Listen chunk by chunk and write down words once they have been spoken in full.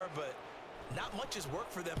Not much has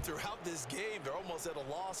worked for them throughout this game. They're almost at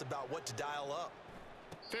a loss about what to dial up.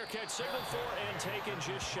 Fair catch signaled for and taken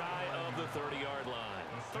just shy of the 30-yard line.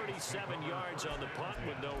 37 yards on the punt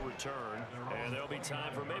with no return. And there'll be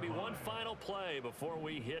time for maybe one final play before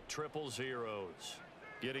we hit triple zeros.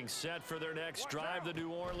 Getting set for their next drive, the New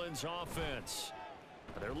Orleans offense.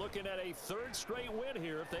 They're looking at a third straight win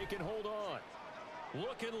here if they can hold on.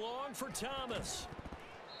 Looking long for Thomas.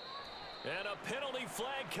 And a penalty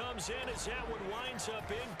flag comes in as that one winds up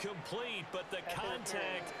incomplete, but the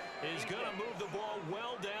contact is going to move the ball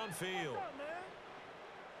well downfield.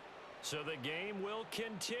 So the game will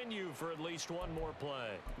continue for at least one more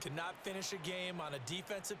play. Cannot finish a game on a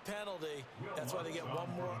defensive penalty. That's why they get one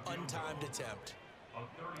more untimed attempt. A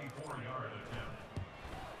 34-yard attempt.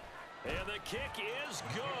 And the kick is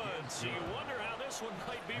good. So you wonder how this one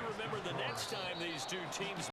might be remembered the next time these two teams